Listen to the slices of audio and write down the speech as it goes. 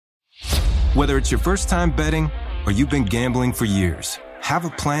Whether it's your first time betting or you've been gambling for years, have a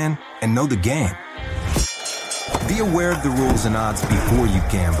plan and know the game. Be aware of the rules and odds before you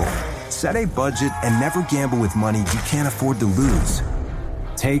gamble. Set a budget and never gamble with money you can't afford to lose.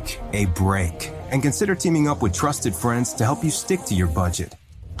 Take a break and consider teaming up with trusted friends to help you stick to your budget.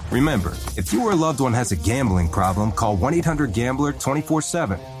 Remember, if you or a loved one has a gambling problem, call 1-800-GAMBLER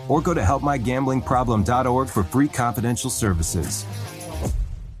 24/7 or go to helpmygamblingproblem.org for free confidential services.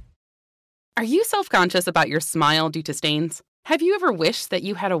 Are you self-conscious about your smile due to stains? Have you ever wished that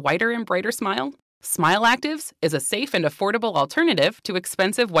you had a whiter and brighter smile? Smile Actives is a safe and affordable alternative to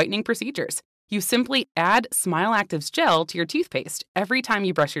expensive whitening procedures. You simply add Smile Actives gel to your toothpaste every time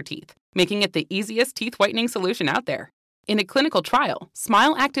you brush your teeth, making it the easiest teeth whitening solution out there. In a clinical trial,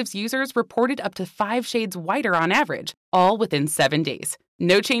 Smile Actives users reported up to 5 shades whiter on average, all within 7 days.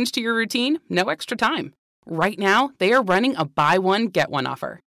 No change to your routine, no extra time. Right now, they are running a buy one, get one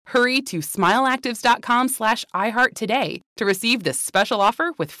offer. Hurry to smileactives.com/iHeart today to receive this special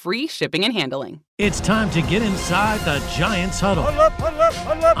offer with free shipping and handling. It's time to get inside the Giants Huddle.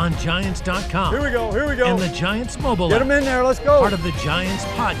 Huddle up. On Giants.com. Here we go. And the Giants mobile Get app. them in there. Let's go. Part of the Giants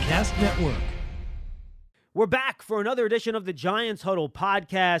Podcast Network. We're back for another edition of the Giants Huddle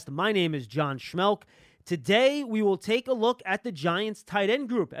podcast. My name is John Schmelk. Today, we will take a look at the Giants tight end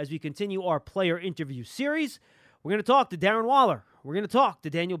group as we continue our player interview series. We're going to talk to Darren Waller. We're going to talk to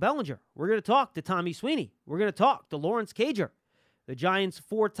Daniel Bellinger. We're going to talk to Tommy Sweeney. We're going to talk to Lawrence Cager. The Giants'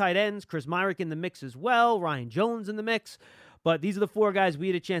 4 tight ends, Chris Myrick in the mix as well, Ryan Jones in the mix. But these are the 4 guys we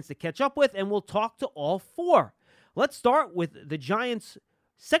had a chance to catch up with, and we'll talk to all 4. Let's start with the Giants'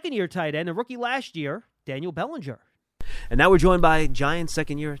 second-year tight end, a rookie last year, Daniel Bellinger. And now we're joined by Giants'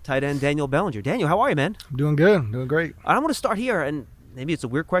 second-year tight end, Daniel Bellinger. Daniel, how are you, man? I'm doing good. I'm doing great. I want to start here, and maybe it's a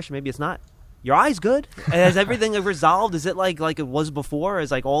weird question, maybe it's not. Your eye's good? Has everything resolved? Is it like it was before? Is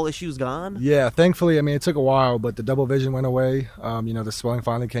like all issues gone? Yeah, thankfully. I mean, it took a while, but the double vision went away. The swelling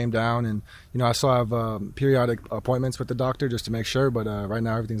finally came down, and I still have periodic appointments with the doctor just to make sure. But right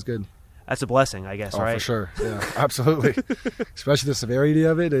now, everything's good. That's a blessing, I guess, right? For sure. Yeah, absolutely. Especially the severity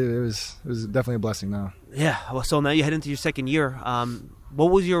of it. It was definitely a blessing now. Yeah. Well, so now you head into your second year. What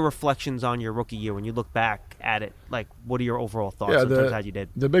was your reflections on your rookie year when you look back at it? Like, what are your overall thoughts in terms of how you did?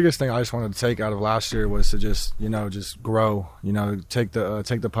 The biggest thing I just wanted to take out of last year was to just grow. Take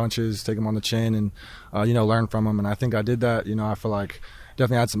the punches, take them on the chin, and learn from them. And I think I did that. I feel like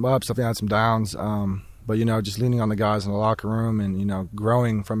definitely had some ups, definitely had some downs. But just leaning on the guys in the locker room and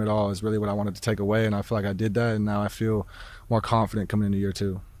growing from it all is really what I wanted to take away. And I feel like I did that, and now I feel more confident coming into year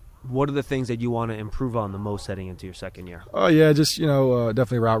 2. What are the things that you want to improve on the most heading into your second year? Oh yeah, just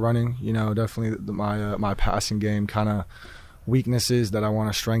definitely route running. Definitely my passing game kind of weaknesses that I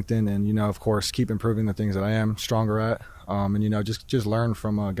want to strengthen, and of course keep improving the things that I am stronger at. And just learn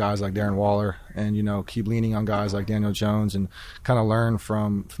from guys like Darren Waller, and keep leaning on guys like Daniel Jones, and kind of learn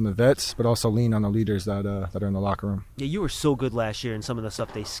from the vets, but also lean on the leaders that are in the locker room. Yeah, you were so good last year in some of the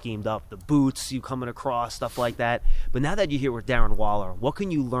stuff they schemed up, the boots, you coming across, stuff like that. But now that you're here with Darren Waller, what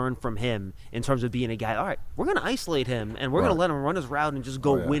can you learn from him in terms of being a guy? All right, we're going to isolate him, and we're going to let him run his route and just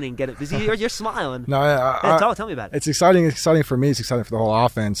go win and get it. You're smiling. No, tell me about it. It's exciting. It's exciting for me. It's exciting for the whole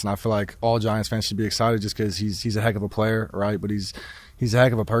offense, and I feel like all Giants fans should be excited just because he's a heck of a player. Right, but he's a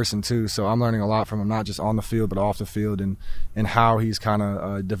heck of a person too. So I'm learning a lot from him, not just on the field but off the field, and how he's kind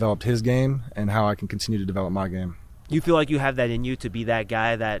of developed his game and how I can continue to develop my game. You feel like you have that in you to be that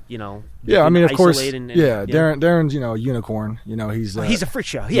guy that Yeah, I mean, of course. Darren's a unicorn. He's a freak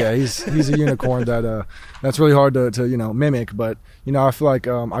show. Yeah, he's a unicorn that's really hard to mimic. But I feel like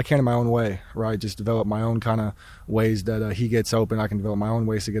I can in my own way, right? Just develop my own kind of ways that he gets open. I can develop my own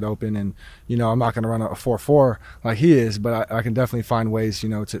ways to get open, and I'm not going to run a 4-4 like he is, but I can definitely find ways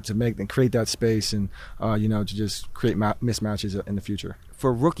to make and create that space, and to just create mismatches in the future.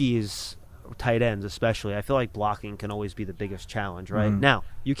 For rookies, tight ends especially, I feel like blocking can always be the biggest challenge, right? Mm-hmm. Now,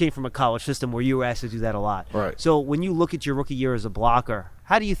 you came from a college system where you were asked to do that a lot. Right. So when you look at your rookie year as a blocker,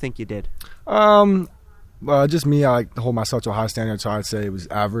 how do you think you did? Just me, I like to hold myself to a high standard, so I'd say it was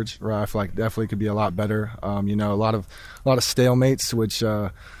average, right? I feel like definitely could be a lot better. A lot of stalemates, which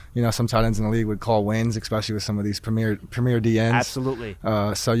some tight ends in the league would call wins, especially with some of these premier DNs. Absolutely.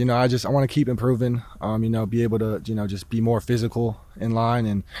 So I want to keep improving. Be able to just be more physical in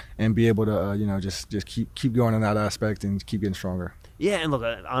line, and be able to just keep going in that aspect and keep getting stronger. Yeah, and look,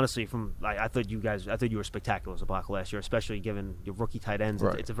 honestly, I thought you were spectacular as a blocker last year, especially given your rookie tight ends.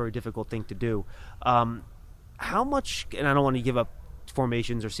 Right. It's a very difficult thing to do. How much, and I don't want to give up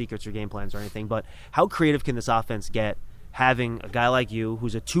formations or secrets or game plans or anything, but how creative can this offense get having a guy like you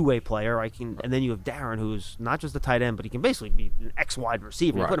who's a two-way player, and then you have Darren, who's not just a tight end, but he can basically be an X wide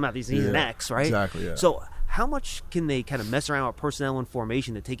receiver. Right. You put him out these, he's an X, right? Exactly. Yeah. So how much can they kind of mess around with personnel and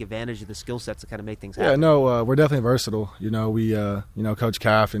formation to take advantage of the skill sets to kind of make things happen? Yeah, no, we're definitely versatile. We, Coach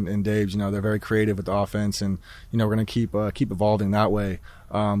Caff and Dave, they're very creative with the offense, and we're going to keep evolving that way.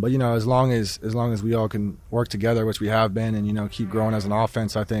 But as long as we all can work together, which we have been, and keep growing as an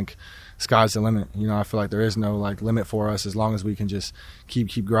offense, I think sky's the limit. I feel like there is no limit for us as long as we can just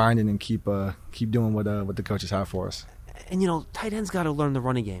keep grinding and keep doing what the coaches have for us. And tight ends got to learn the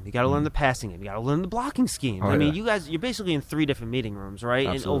running game. You got to learn the passing game. You got to learn the blocking scheme. I mean, you guys, you're basically in 3 different meeting rooms, right?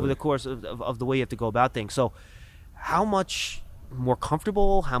 Absolutely. And over the course of the way you have to go about things. So, how much more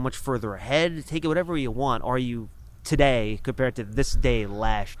comfortable? How much further ahead? Take it whatever you want. Are you today compared to this day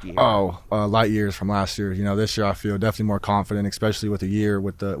last year? Light years from last year. This year I feel definitely more confident, especially with a year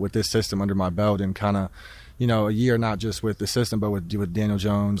with this system under my belt, and kind of a year not just with the system but with Daniel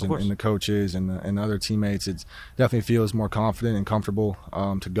Jones and the coaches and other teammates. It definitely feels more confident and comfortable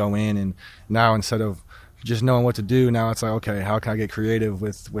to go in, and now instead of just knowing what to do, now it's like, okay, how can I get creative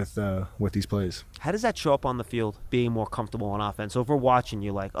with these plays? How does that show up on the field, being more comfortable on offense? So if we're watching,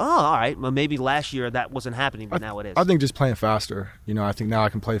 you're like, oh, all right, well, maybe last year that wasn't happening, but now it is. I think just playing faster. I think now I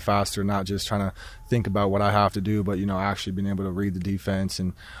can play faster, not just trying to think about what I have to do, but, actually being able to read the defense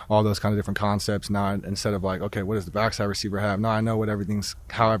and all those kind of different concepts. Now, instead of like, okay, what does the backside receiver have? Now I know how everything's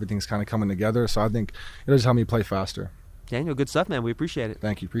kind of coming together. So I think it'll just help me play faster. Daniel, good stuff, man. We appreciate it.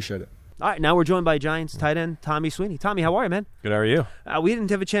 Thank you. Appreciate it. All right, now we're joined by Giants tight end Tommy Sweeney. Tommy, how are you, man? Good, how are you? We didn't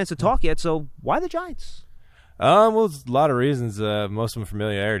have a chance to talk yet, so why the Giants? Well, there's a lot of reasons. Most of them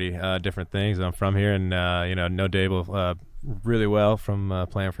familiarity, different things. I'm from here, and know Dable really well from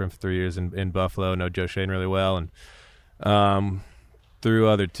playing for him for 3 years in Buffalo. Know Joe Shaden really well, and through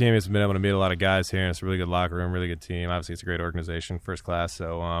other teammates, I've been able to meet a lot of guys here. And it's a really good locker room, really good team. Obviously, it's a great organization, first class.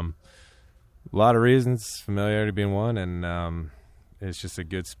 So, a lot of reasons, familiarity being one, and it's just a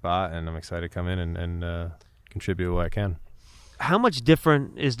good spot, and I'm excited to come in and contribute what I can. How much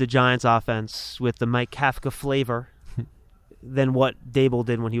different is the Giants' offense with the Mike Kafka flavor than what Dable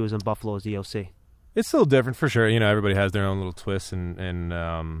did when he was in Buffalo as the OC? It's still different for sure. Everybody has their own little twists and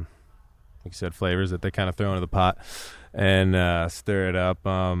like you said, flavors that they kind of throw into the pot and stir it up.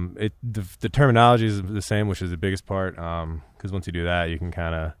 The terminology is the same, which is the biggest part, because once you do that, you can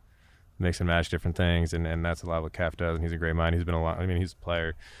kind of mix and match different things, and that's a lot what Caf does, and he's a great mind. He's been a lot. I mean, he's a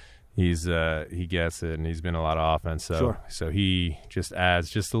player. He gets it, and he's been a lot of offense. So sure. So he just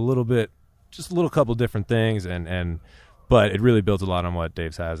adds just a little couple different things, but it really builds a lot on what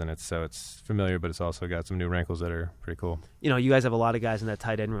Dave's has in it. So it's familiar, but it's also got some new wrinkles that are pretty cool. You guys have a lot of guys in that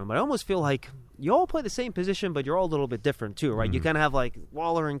tight end room, but I almost feel like you all play the same position, but you're all a little bit different too, right? Mm-hmm. You kind of have like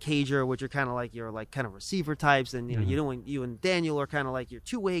Waller and Cager, which are kind of like your kind of receiver types, and you and Daniel are kind of like your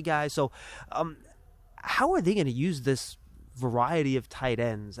two-way guys. So, how are they going to use this variety of tight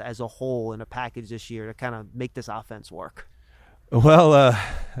ends as a whole in a package this year to kind of make this offense work? Well,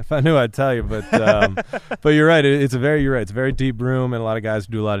 if I knew, I'd tell you, but but you're right. It's a very deep room, and a lot of guys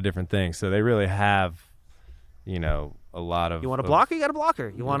do a lot of different things. So they really have, a lot of. You want a blocker? You got a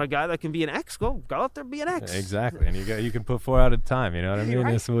blocker. You want a guy that can be an X? Go out there and be an X. Exactly, and you can put 4 out at a time. You know what I mean?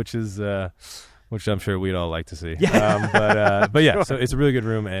 Right. Which I'm sure we'd all like to see. Yeah. But yeah, So it's a really good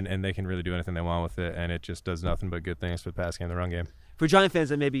room, and they can really do anything they want with it, and it just does nothing but good things for the pass game and the run game. For Giant fans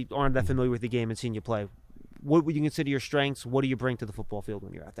that maybe aren't that familiar with the game and seeing you play, what would you consider your strengths? What do you bring to the football field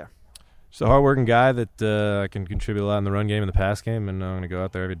when you're out there? Just a hard-working guy that can contribute a lot in the run game and the pass game, and I'm going to go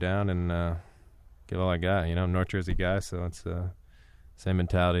out there every down and give all I got. North Jersey guy, so it's same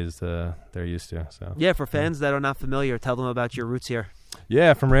mentality as they're used to. So yeah, for fans that are not familiar, tell them about your roots here.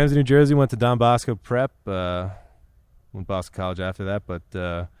 Yeah, from Ramsey, New Jersey, went to Don Bosco Prep, went Boston College after that, but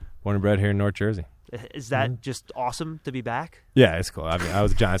born and bred here in North Jersey. Is that just awesome to be back? Yeah, it's cool. I mean, I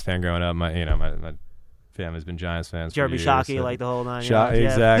was a Giants fan growing up. My family's been Giants fans. Jeremy for years, Shockey, so. like the whole nine.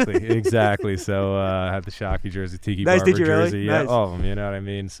 Exactly. So I had the Shockey jersey, Tiki nice, Barber did you jersey, really? yeah, Nice. all of them. You know what I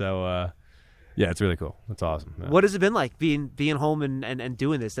mean? So yeah, it's really cool. It's awesome. Yeah. What has it been like being home and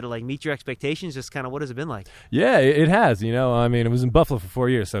doing this? Did it meet your expectations? Just kind of what has it been like? Yeah, it has. I mean, it was in Buffalo for 4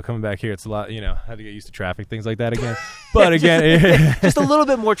 years, so coming back here, it's a lot. I had to get used to traffic, things like that again. But again, just a little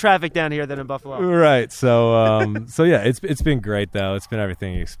bit more traffic down here than in Buffalo. Right. So so yeah, it's been great though. It's been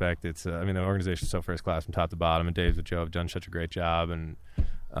everything you expect. It's the organization's so first class from top to bottom, and Dave and Joe have done such a great job, and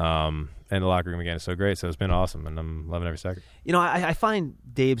And the locker room again is so great. So it's been awesome, and I'm loving every second. You know, I find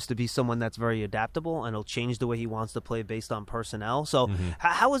Dabes to be someone that's very adaptable, and he'll change the way he wants to play based on personnel. So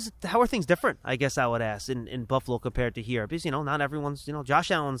how are things different, I guess I would ask, in Buffalo compared to here? Because, not everyone's,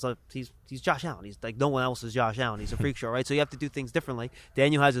 Josh Allen's he's Josh Allen. He's like no one else is Josh Allen. He's a freak show, right? So you have to do things differently.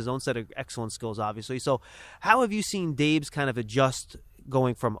 Daniel has his own set of excellent skills, obviously. So how have you seen Dabes kind of adjust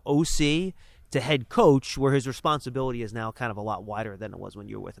going from OC to head coach, where his responsibility is now kind of a lot wider than it was when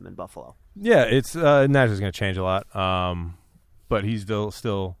you were with him in Buffalo? Yeah, it's naturally going to change a lot, but he's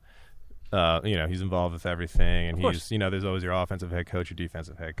still he's involved with everything, and he's there's always your offensive head coach, your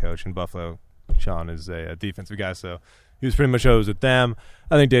defensive head coach. In Buffalo, Sean is a defensive guy, so he was pretty much always with them.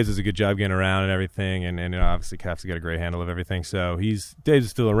 I think Dave's does a good job getting around and everything, and obviously Cap's got a great handle of everything. So Dave's is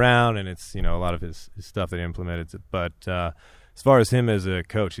still around, and it's a lot of his stuff that he implemented, but. As far as him as a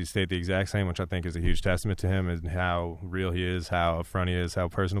coach, he stayed the exact same, which I think is a huge testament to him and how real he is, how upfront he is, how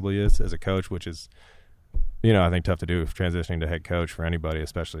personable he is as a coach, which is, I think tough to do transitioning to head coach for anybody,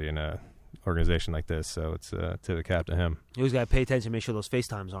 especially in a organization like this. So it's to the cap to him. You always got to pay attention, make sure those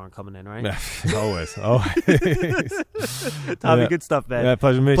FaceTimes aren't coming in, right? Always. Tommy, good stuff, man. Yeah,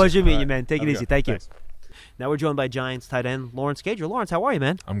 pleasure meeting you, man. Take it easy. Thank you. Now we're joined by Giants tight end Lawrence Gager. Lawrence, how are you,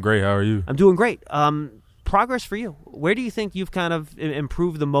 man? I'm great. How are you? I'm doing great. Progress for you. Where do you think you've kind of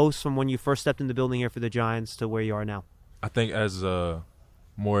improved the most from when you first stepped in the building here for the Giants to where you are now? I think as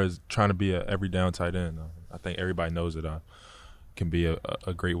more as trying to be a every down tight end. I think everybody knows that I can be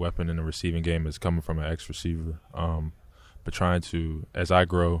a great weapon in the receiving game as coming from an ex-receiver. But trying to, as I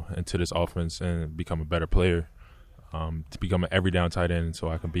grow into this offense and become a better player, to become an every down tight end so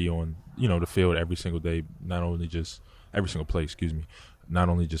I can be on, the field every single day, not only just every single play, not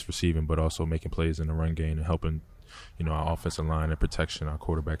only just receiving, but also making plays in the run game and helping, our offensive line and protection, our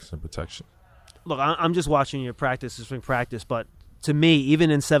quarterbacks and protection. Look, I'm just watching your practice, spring practice, but to me, even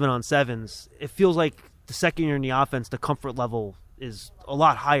in 7-on-7s, it feels like the second you're in the offense, the comfort level is a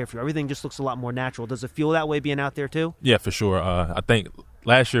lot higher for you. Everything just looks a lot more natural. Does it feel that way being out there too? Yeah, for sure. I think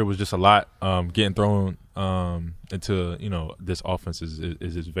last year was just a lot getting thrown into, this offense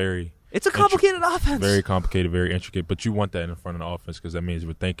is very – it's a complicated offense. Very complicated, very intricate, but you want that in front of the offense because that means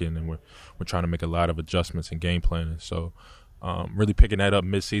we're thinking and we're trying to make a lot of adjustments and game planning. So really picking that up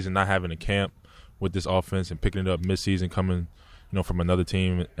midseason, not having a camp with this offense and picking it up midseason coming, from another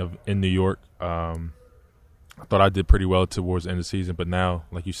team in New York. I thought I did pretty well towards the end of the season, but now,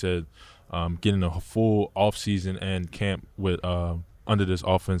 like you said, getting a full offseason and camp with under this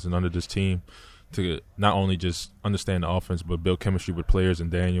offense and under this team to not only just understand the offense but build chemistry with players and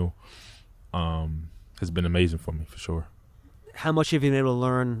Daniel has been amazing for me, for sure. How much have you been able to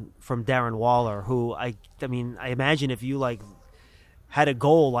learn from Darren Waller, who I imagine if you had a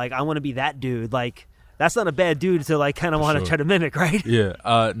goal, I want to be that dude, that's not a bad dude to kind of want to try to mimic, right?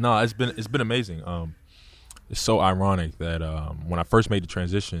 Yeah. No, it's been amazing. It's so ironic that when I first made the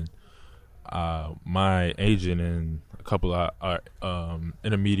transition, my agent and a couple of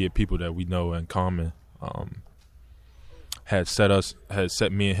intermediate people that we know in common had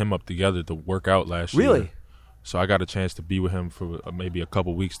set me and him up together to work out last year. Really? So I got a chance to be with him for maybe a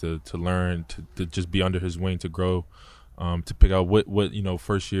couple weeks to learn, to just be under his wing, to grow, to pick out what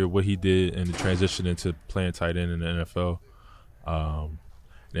first year, what he did in the transition into playing tight end in the NFL.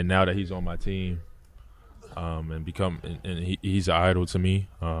 And now that he's on my team, and he's an idol to me.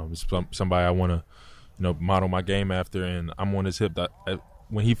 Somebody I want to, model my game after, and I'm on his hip.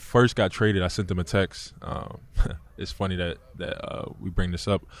 When he first got traded, I sent him a text. It's funny that we bring this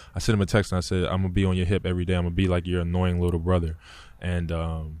up. I sent him a text and I said, "I'm gonna be on your hip every day. I'm gonna be like your annoying little brother," and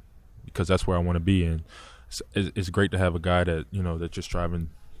because that's where I want to be. And it's great to have a guy that that you're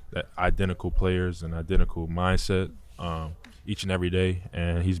striving, that identical players and identical mindset each and every day.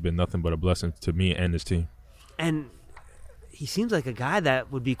 And he's been nothing but a blessing to me and this team. And he seems like a guy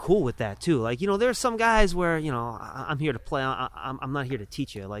that would be cool with that too. There's some guys where I'm here to play. I'm not here to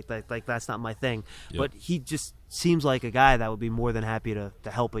teach you. Like that's not my thing. Yep. But he just seems like a guy that would be more than happy to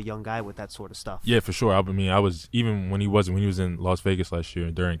help a young guy with that sort of stuff. Yeah, for sure. I was even when he was in Las Vegas last year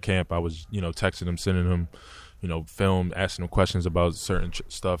during camp. I was texting him, sending him film, asking him questions about certain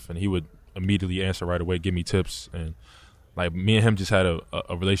stuff, and he would immediately answer right away, give me tips. And me and him just had a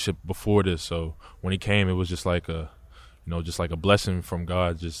relationship before this. So when he came, it was just like a blessing from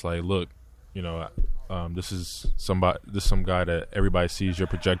God. Just look, this is some guy that everybody sees your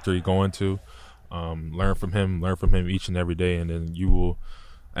trajectory going to. Learn from him each and every day, and then you will.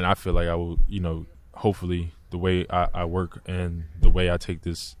 And I feel like I will, hopefully the way I work and the way I take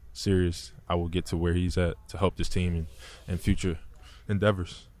this serious, I will get to where he's at to help this team in future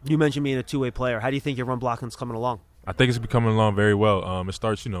endeavors. You mentioned being a two-way player. How do you think your run blocking's coming along? I think it's becoming along very well. It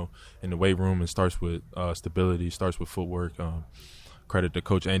starts, in the weight room. It starts with stability. It starts with footwork. Credit to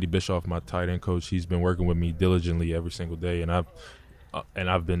Coach Andy Bischoff, my tight end coach. He's been working with me diligently every single day, and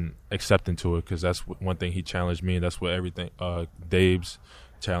I've been accepting to it because that's one thing he challenged me, and that's what everything Dave's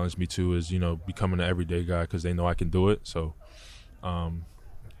challenged me to is becoming an everyday guy because they know I can do it. So,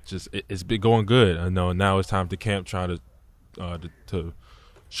 it's been going good. I know now it's time to camp, try to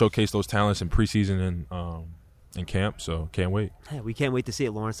showcase those talents in preseason and camp. So can't wait. Hey, we can't wait to see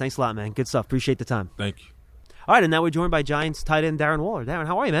it, Lawrence. Thanks a lot, man. Good stuff. Appreciate the time. Thank you. All right, and now we're joined by Giants tight end Darren Waller. Darren,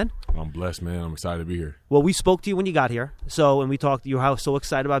 how are you, man? I'm blessed, man. I'm excited to be here. Well, we spoke to you when you got here, and we talked. You were so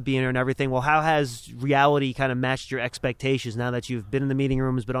excited about being here and everything. Well, how has reality kind of matched your expectations now that you've been in the meeting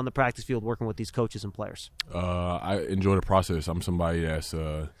rooms, been on the practice field, working with these coaches and players? I enjoy the process. I'm somebody that's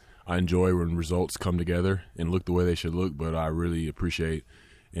I enjoy when results come together and look the way they should look, but I really appreciate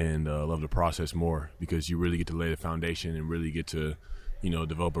and love the process more because you really get to lay the foundation and really get to,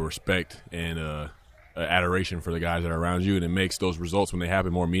 develop a respect and adoration for the guys that are around you, and it makes those results when they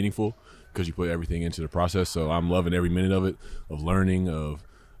happen more meaningful because you put everything into the process. So I'm loving every minute of it, of learning, of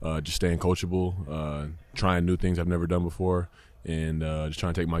just staying coachable, trying new things I've never done before, and just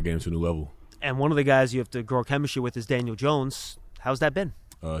trying to take my game to a new level. And one of the guys you have to grow chemistry with is Daniel Jones. How's that been?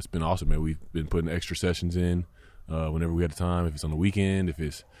 It's been awesome, man. We've been putting extra sessions in whenever we had the time, if it's on the weekend, if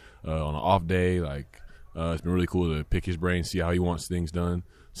it's on an off day. It's been really cool to pick his brain, see how he wants things done.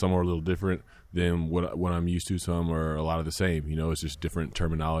 Some are a little different than what I'm used to. Some are a lot of the same. It's just different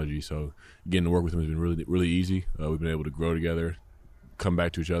terminology. So getting to work with him has been really, really easy. We've been able to grow together, come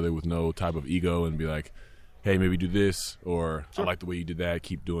back to each other with no type of ego and be like, hey, maybe do this, or I like the way you did that,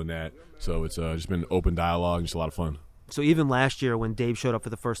 keep doing that. So it's just been open dialogue and just a lot of fun. So even last year when Dave showed up for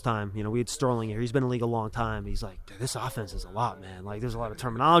the first time, we had Sterling here. He's been in the league a long time. He's like, this offense is a lot, man. There's a lot of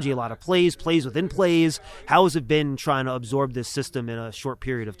terminology, a lot of plays within plays. How has it been trying to absorb this system in a short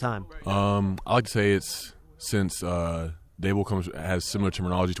period of time? I like to say it's since Dable has similar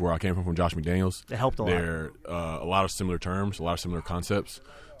terminology to where I came from Josh McDaniels. It helped a lot. There are a lot of similar terms, a lot of similar concepts.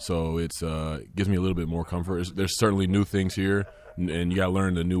 So it gives me a little bit more comfort. There's certainly new things here. And you got to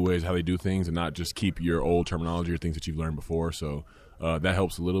learn the new ways how they do things and not just keep your old terminology or things that you've learned before. So that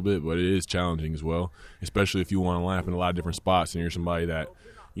helps a little bit, but it is challenging as well, especially if you want to line up in a lot of different spots and you're somebody that,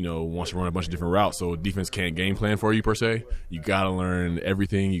 wants to run a bunch of different routes. So defense can't game plan for you per se. You got to learn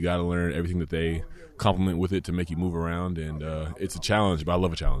everything. You got to learn everything that they complement with it to make you move around. And it's a challenge, but I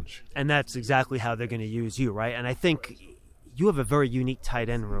love a challenge. And that's exactly how they're going to use you, right? And I think you have a very unique tight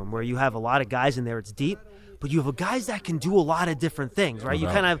end room where you have a lot of guys in there. It's deep. But you have guys that can do a lot of different things, right? You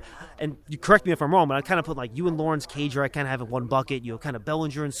kind of, and you correct me if I'm wrong, but I kind of put you and Lawrence Cager, I kind of have in one bucket. You have kind of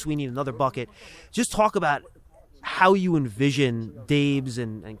Bellinger and Sweeney in another bucket. Just talk about how you envision Daves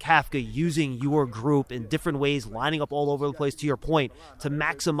and Kafka using your group in different ways, lining up all over the place, to your point, to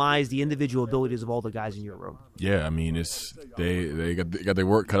maximize the individual abilities of all the guys in your room. Yeah, I mean, they got their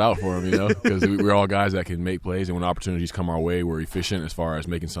work cut out for them, because we're all guys that can make plays, and when opportunities come our way, we're efficient as far as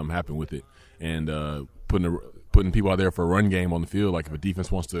making something happen with it. And putting people out there for a run game on the field, like if a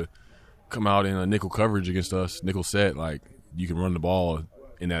defense wants to come out in a nickel coverage against us, nickel set, you can run the ball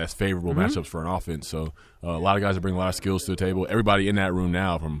in that as favorable matchups for an offense. So a lot of guys that bring a lot of skills to the table. Everybody in that room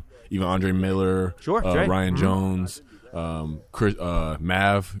now, from even Andre Miller, Ryan Jones, Chris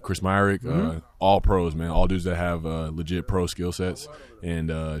Myrick, all pros, man, all dudes that have legit pro skill sets, and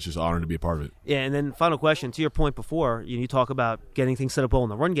it's just an honor to be a part of it. Yeah, and then final question, to your point before, you talk about getting things set up well in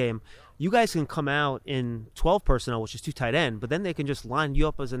the run game. You guys can come out in 12 personnel, which is 2 tight end, but then they can just line you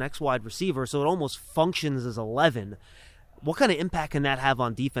up as an X wide receiver, so it almost functions as 11. What kind of impact can that have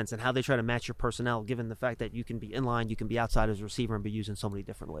on defense and how they try to match your personnel, given the fact that you can be in line, you can be outside as a receiver and be used in so many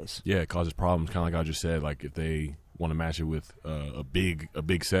different ways? Yeah, it causes problems, kind of like I just said. If they want to match it with a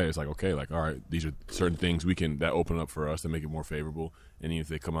big set, it's okay, all right, these are certain things that open up for us to make it more favorable. And even if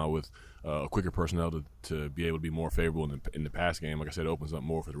they come out with a quicker personnel to be able to be more favorable in the pass game, like I said, it opens up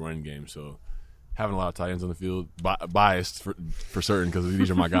more for the running game. So having a lot of tight ends on the field, biased for certain because these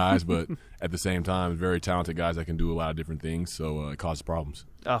are my guys, but at the same time, very talented guys that can do a lot of different things, so it causes problems.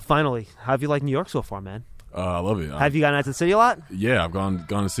 Finally, how have you liked New York so far, man? I love it. Have you gone out to the city a lot? Yeah, I've gone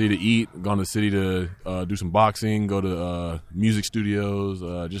to the city to eat, gone to the city to do some boxing, go to music studios,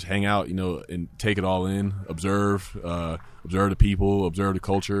 just hang out, and take it all in, observe the people, observe the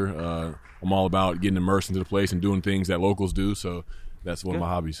culture. I'm all about getting immersed into the place and doing things that locals do, so that's one of my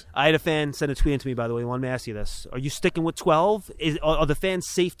hobbies. I had a fan send a tweet in to me, by the way. Let me ask you this. Are you sticking with 12? Are the fans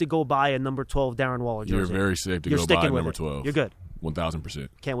safe to go buy a number 12 Darren Waller jersey? You're very safe to go buy number 12. You're good. 1,000%.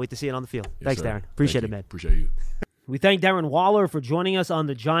 Can't wait to see it on the field. Yes, Thanks, sir. Darren. Appreciate it, man. Appreciate you. We thank Darren Waller for joining us on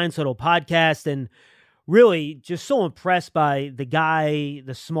the Giants Huddle podcast. And really just so impressed by the guy,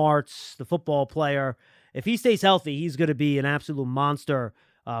 the smarts, the football player. If he stays healthy, he's going to be an absolute monster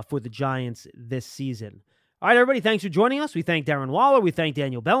for the Giants this season. All right, everybody, thanks for joining us. We thank Darren Waller. We thank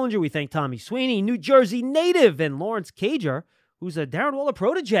Daniel Bellinger. We thank Tommy Sweeney, New Jersey native, and Lawrence Cager, who's a Darren Waller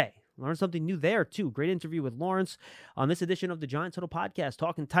protege. Learned something new there, too. Great interview with Lawrence on this edition of the Giants Huddle Podcast,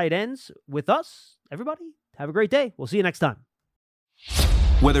 talking tight ends with us. Everybody, have a great day. We'll see you next time.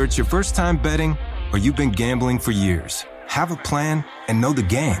 Whether it's your first time betting or you've been gambling for years, have a plan and know the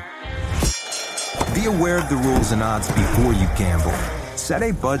game. Be aware of the rules and odds before you gamble. Set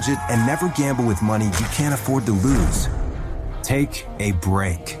a budget and never gamble with money you can't afford to lose. Take a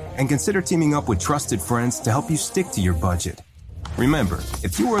break and consider teaming up with trusted friends to help you stick to your budget. Remember,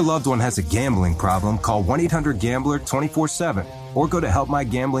 if you or a loved one has a gambling problem, call 1-800-GAMBLER 24/7 or go to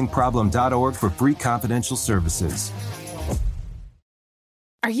helpmygamblingproblem.org for free confidential services.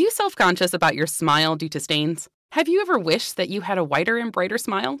 Are you self-conscious about your smile due to stains? Have you ever wished that you had a whiter and brighter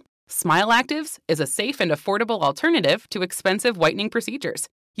smile? Smile Actives is a safe and affordable alternative to expensive whitening procedures.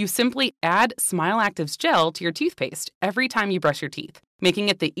 You simply add Smile Actives gel to your toothpaste every time you brush your teeth, making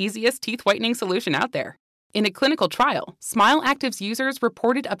it the easiest teeth whitening solution out there. In a clinical trial, Smile Actives users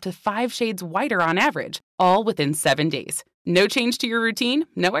reported up to 5 shades whiter on average, all within 7 days. No change to your routine,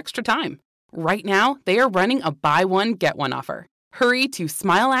 no extra time. Right now, they are running a buy one, get one offer. Hurry to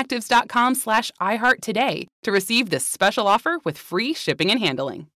smileactives.com/iHeart today to receive this special offer with free shipping and handling.